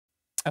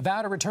A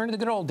vow to return to the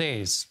good old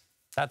days.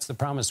 That's the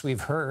promise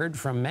we've heard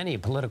from many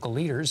political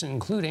leaders,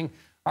 including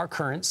our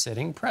current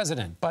sitting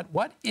president. But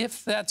what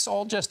if that's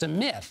all just a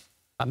myth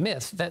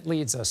that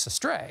leads us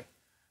astray?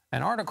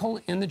 An article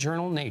in the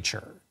journal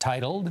Nature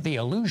titled "The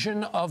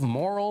Illusion of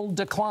Moral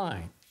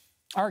Decline"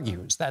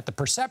 argues that the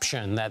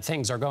perception that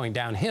things are going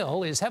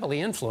downhill is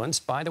heavily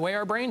influenced by the way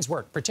our brains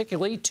work,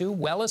 particularly two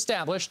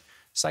well-established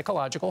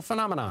psychological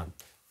phenomenon.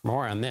 For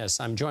more on this,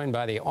 I'm joined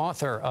by the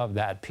author of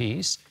that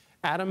piece,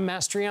 Adam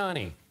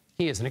Mastroianni.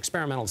 He is an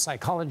experimental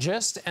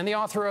psychologist and the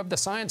author of the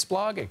science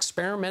blog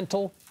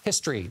Experimental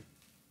History.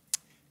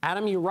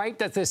 Adam, you write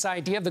that this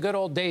idea of the good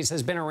old days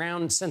has been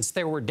around since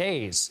there were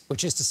days,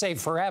 which is to say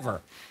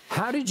forever.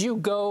 How did you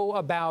go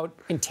about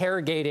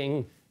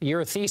interrogating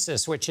your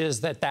thesis, which is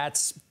that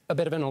that's a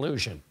bit of an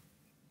illusion?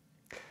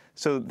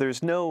 So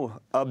there's no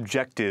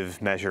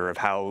objective measure of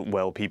how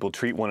well people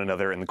treat one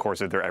another in the course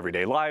of their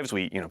everyday lives.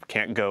 We,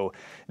 can't go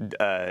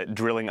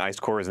drilling ice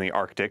cores in the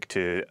Arctic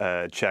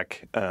to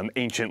check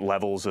ancient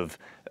levels of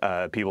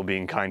people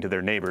being kind to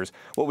their neighbors.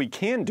 What we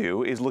can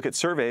do is look at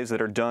surveys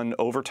that are done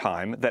over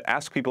time that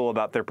ask people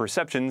about their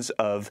perceptions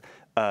of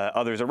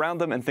others around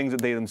them and things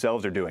that they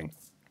themselves are doing.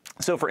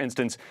 So, for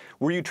instance,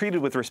 were you treated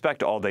with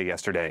respect all day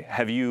yesterday?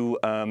 Have you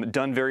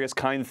done various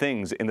kind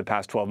things in the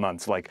past 12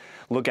 months, like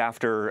look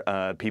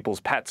after people's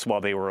pets while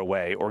they were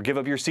away, or give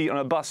up your seat on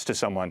a bus to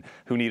someone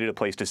who needed a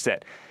place to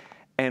sit?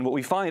 And what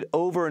we find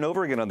over and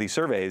over again on these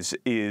surveys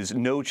is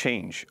no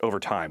change over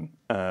time.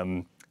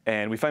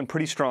 And we find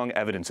pretty strong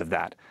evidence of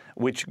that,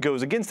 which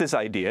goes against this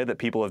idea that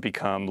people have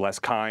become less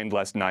kind,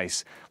 less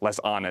nice, less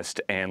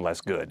honest, and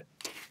less good.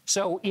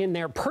 So in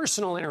their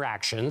personal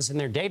interactions, in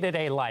their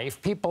day-to-day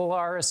life, people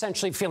are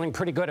essentially feeling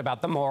pretty good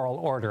about the moral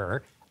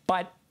order.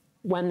 But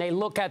when they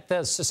look at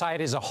the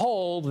society as a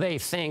whole, they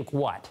think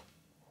what?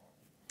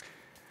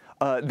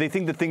 They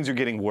think that things are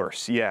getting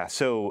worse. Yeah.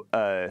 So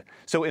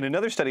in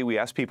another study, we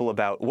asked people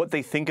about what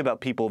they think about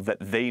people that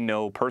they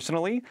know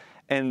personally,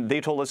 and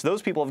they told us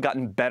those people have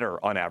gotten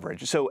better on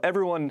average. So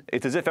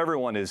it's as if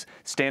everyone is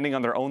standing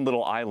on their own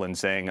little island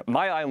saying,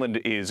 my island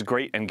is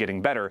great and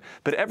getting better,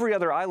 but every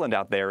other island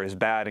out there is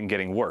bad and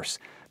getting worse.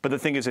 But the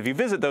thing is, if you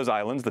visit those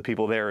islands, the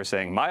people there are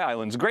saying, my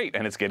island's great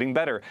and it's getting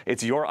better.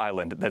 It's your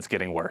island that's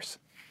getting worse.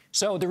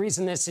 So the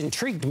reason this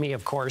intrigued me,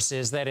 of course,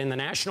 is that in the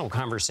national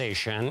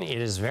conversation, it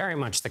is very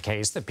much the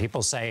case that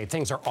people say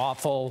things are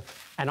awful,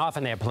 and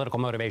often they have political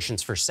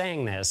motivations for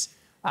saying this.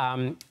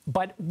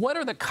 But what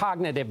are the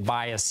cognitive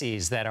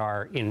biases that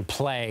are in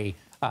play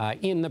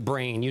in the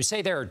brain? You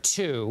say there are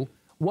two.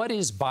 What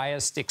is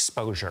biased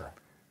exposure?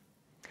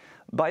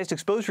 Biased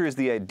exposure is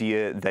the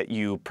idea that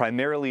you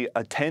primarily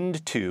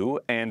attend to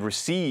and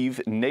receive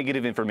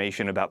negative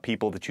information about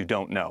people that you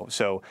don't know.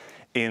 So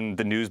in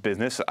the news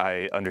business,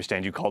 I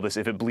understand you call this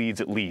if it bleeds,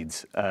 it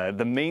leads.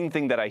 The main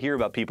thing that I hear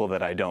about people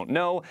that I don't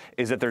know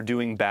is that they're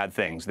doing bad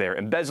things. They're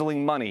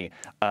embezzling money.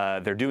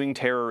 They're doing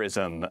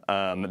terrorism.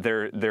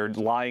 They're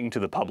lying to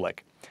the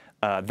public.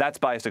 That's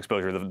biased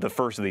exposure, the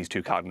first of these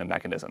two cognitive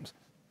mechanisms.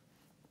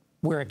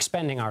 We're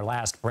expending our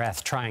last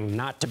breath trying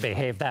not to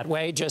behave that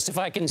way, just if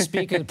I can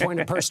speak at a point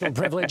of personal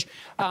privilege.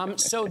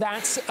 So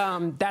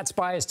that's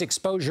biased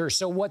exposure.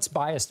 So what's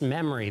biased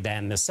memory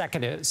then, the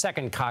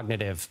second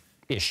cognitive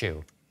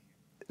issue?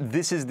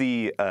 This is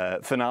the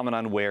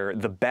phenomenon where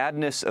the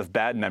badness of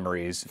bad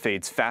memories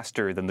fades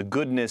faster than the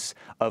goodness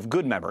of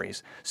good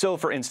memories. So,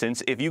 for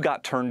instance, if you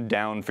got turned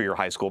down for your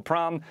high school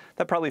prom,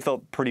 that probably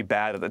felt pretty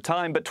bad at the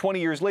time, but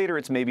 20 years later,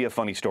 it's maybe a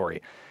funny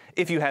story.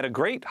 If you had a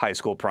great high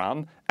school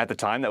prom, at the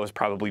time that was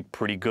probably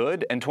pretty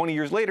good, and 20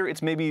 years later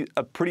it's maybe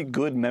a pretty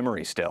good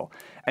memory still.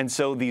 And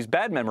so these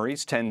bad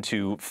memories tend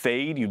to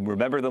fade, you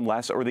remember them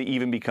less, or they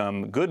even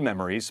become good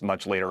memories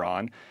much later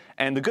on,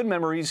 and the good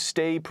memories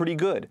stay pretty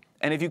good.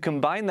 And if you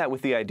combine that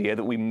with the idea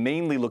that we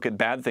mainly look at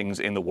bad things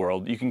in the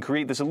world, you can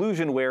create this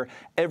illusion where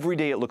every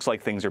day it looks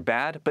like things are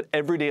bad, but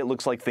every day it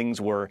looks like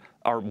things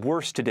are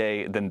worse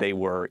today than they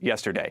were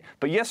yesterday.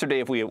 But yesterday,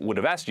 if we would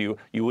have asked you,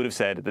 you would have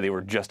said that they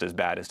were just as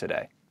bad as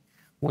today.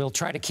 We'll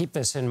try to keep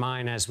this in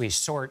mind as we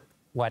sort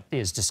what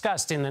is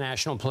discussed in the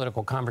national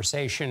political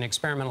conversation.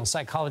 Experimental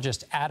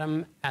psychologist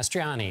Adam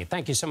Mastroianni,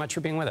 thank you so much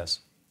for being with us.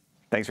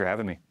 Thanks for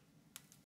having me.